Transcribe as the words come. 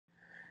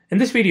In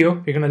this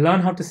video, we're going to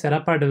learn how to set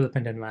up our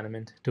development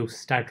environment to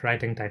start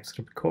writing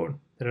TypeScript code.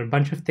 There are a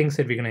bunch of things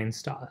that we're going to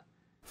install.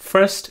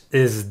 First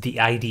is the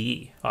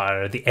IDE,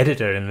 or the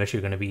editor in which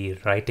you're going to be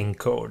writing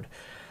code.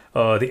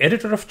 The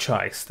editor of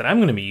choice that I'm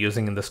going to be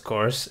using in this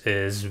course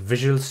is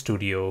Visual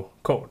Studio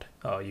Code.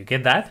 You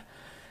get that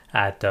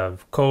at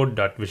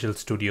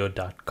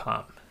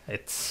code.visualstudio.com.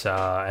 It's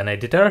an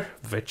editor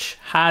which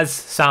has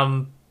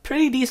some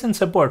pretty decent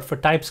support for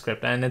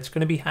TypeScript, and it's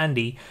going to be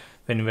handy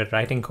when we're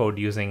writing code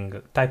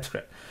using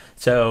TypeScript.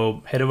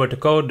 So head over to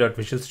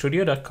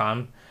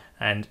code.visualstudio.com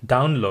and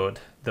download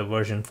the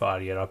version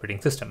for your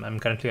operating system. I'm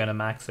currently on a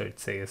Mac, so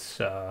it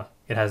says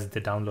it has the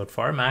download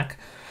for Mac.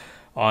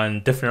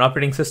 On different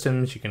operating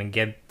systems, you can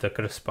get the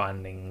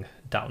corresponding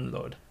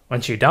download.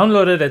 Once you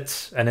download it,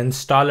 it's an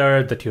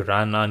installer that you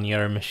run on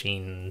your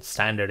machine,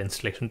 standard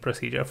installation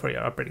procedure for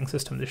your operating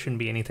system. There shouldn't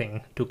be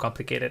anything too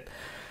complicated.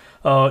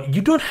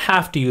 You don't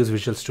have to use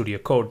Visual Studio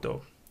Code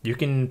though. You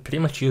can pretty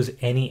much use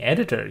any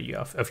editor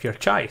of your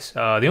choice.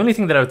 The only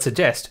thing that I would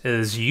suggest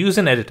is use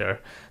an editor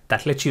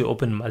that lets you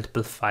open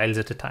multiple files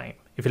at a time.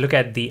 If you look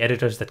at the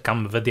editors that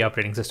come with the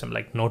operating system,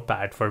 like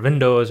Notepad for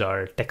Windows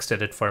or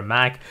TextEdit for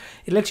Mac,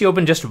 it lets you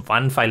open just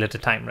one file at a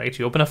time, right?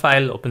 You open a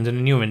file, opens in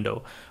a new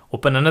window.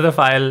 Open another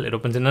file, it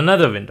opens in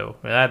another window.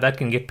 That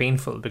can get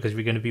painful because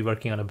we're going to be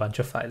working on a bunch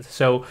of files.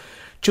 So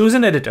choose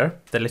an editor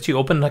that lets you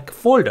open like a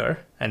folder,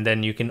 and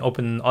then you can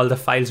open all the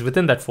files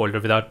within that folder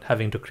without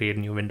having to create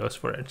new windows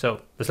for it.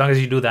 So as long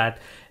as you do that,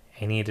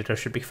 any editor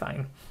should be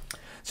fine.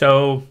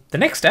 So the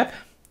next step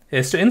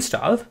is to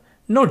install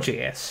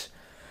NodeJS.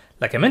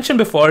 Like I mentioned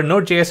before,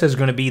 NodeJS is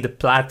going to be the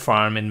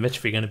platform in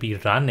which we're going to be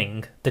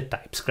running the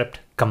TypeScript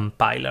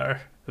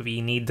compiler. We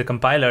need the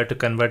compiler to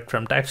convert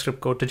from TypeScript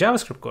code to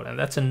JavaScript code, and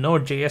that's a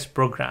Node.js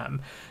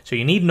program. So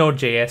you need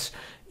Node.js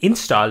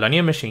installed on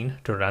your machine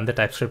to run the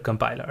TypeScript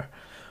compiler.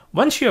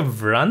 Once you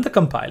have run the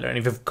compiler and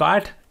if you've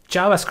got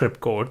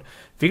JavaScript code,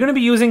 we're going to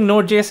be using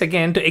Node.js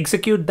again to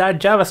execute that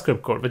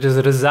JavaScript code, which is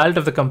a result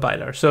of the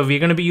compiler. So we're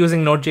going to be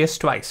using Node.js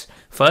twice.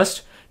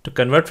 First, to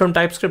convert from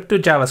TypeScript to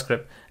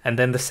JavaScript, and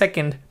then the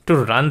second to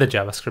run the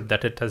JavaScript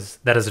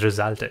that has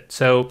resulted.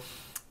 So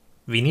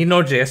we need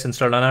Node.js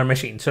installed on our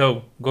machine.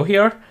 So go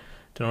here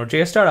to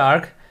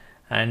nodejs.org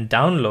and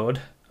download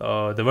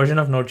the version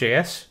of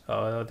Node.js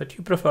that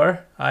you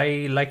prefer.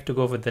 I like to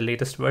go with the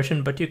latest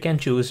version, but you can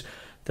choose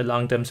the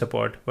long-term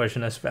support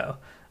version as well.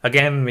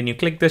 Again, when you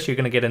click this, you're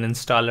going to get an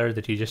installer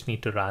that you just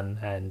need to run,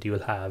 and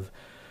you'll have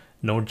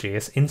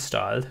Node.js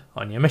installed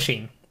on your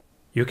machine.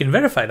 You can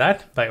verify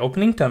that by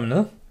opening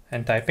terminal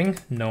and typing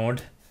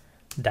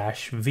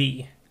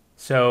node-v.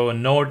 So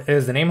node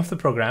is the name of the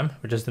program,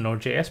 which is the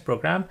Node.js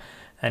program,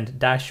 and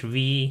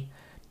 -v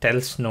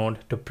tells Node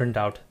to print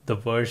out the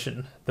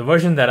version. The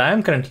version that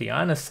I'm currently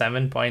on is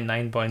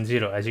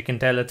 7.9.0. As you can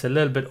tell, it's a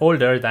little bit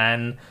older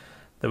than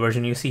the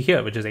version you see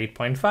here, which is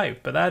 8.5,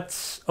 but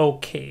that's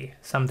okay.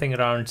 Something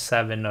around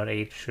 7 or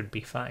 8 should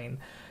be fine.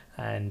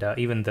 And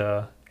even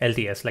the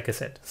LTS, like I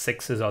said,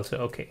 6 is also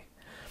okay.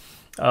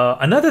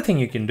 Another thing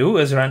you can do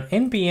is run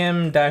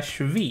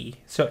npm-v.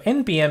 So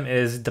npm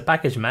is the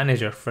package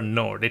manager for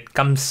Node. It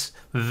comes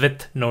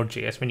with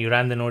Node.js. When you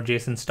ran the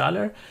Node.js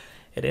installer,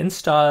 it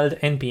installed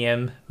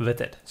npm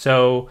with it.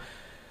 So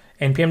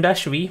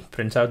npm-v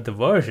prints out the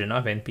version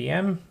of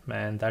npm,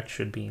 and that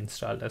should be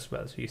installed as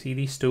well. So you see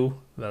these two,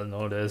 well,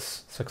 Node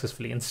is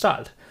successfully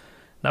installed.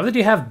 Now that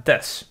you have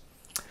this,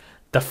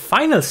 the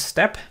final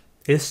step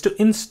is to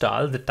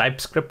install the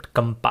TypeScript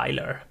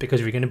compiler,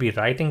 because we're going to be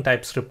writing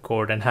TypeScript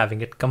code and having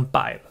it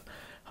compile.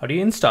 How do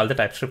you install the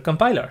TypeScript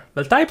compiler?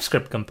 Well,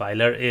 TypeScript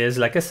compiler is,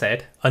 like I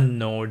said, a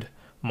Node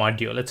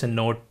module. It's a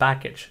Node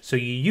package. So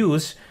you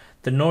use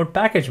the Node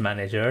package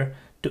manager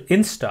to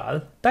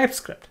install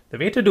TypeScript. The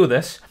way to do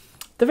this,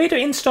 the way to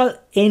install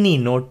any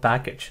Node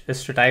package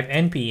is to type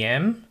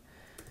npm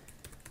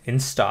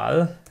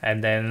install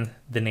and then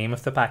the name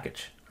of the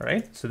package. All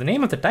right. So the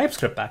name of the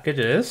TypeScript package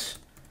is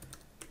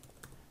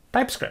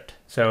TypeScript.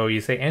 So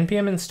you say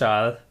npm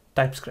install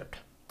TypeScript.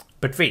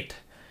 But wait,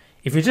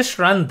 if you just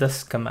run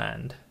this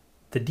command,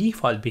 the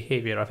default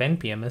behavior of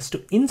npm is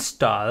to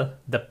install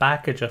the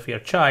package of your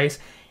choice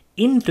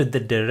into the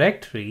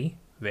directory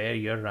where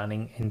you're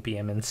running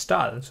npm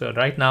install. So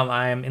right now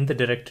I am in the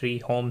directory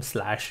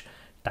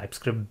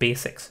home/TypeScript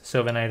basics.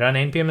 So when I run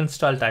npm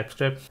install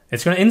TypeScript,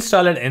 it's going to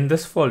install it in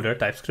this folder,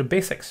 TypeScript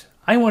basics.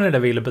 I want it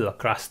available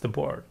across the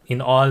board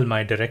in all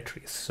my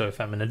directories. So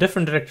if I'm in a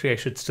different directory, I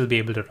should still be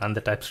able to run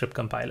the TypeScript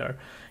compiler.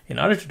 In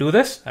order to do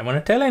this, I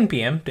want to tell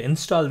npm to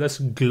install this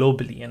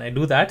globally, and I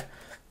do that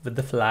with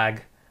the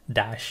flag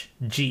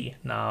 -g.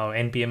 Now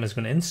npm is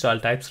going to install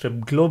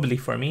TypeScript globally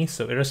for me,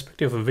 so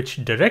irrespective of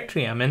which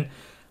directory I'm in,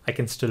 I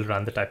can still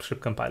run the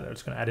TypeScript compiler.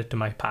 It's going to add it to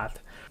my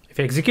path. If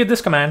I execute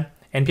this command,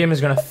 npm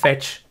is going to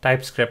fetch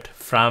TypeScript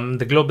from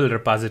the global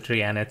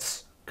repository, and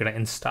it's going to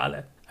install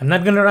it. I'm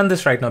not going to run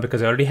this right now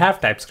because I already have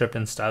TypeScript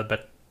installed,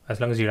 but as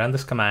long as you run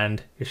this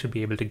command, you should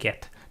be able to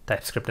get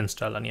TypeScript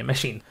installed on your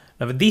machine.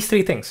 Now with these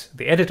three things,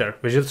 the editor,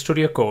 Visual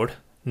Studio Code,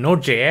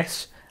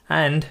 Node.js,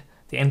 and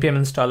the npm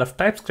install of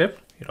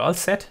TypeScript, you're all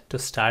set to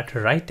start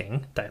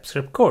writing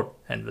TypeScript code,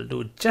 and we'll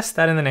do just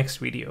that in the next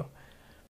video.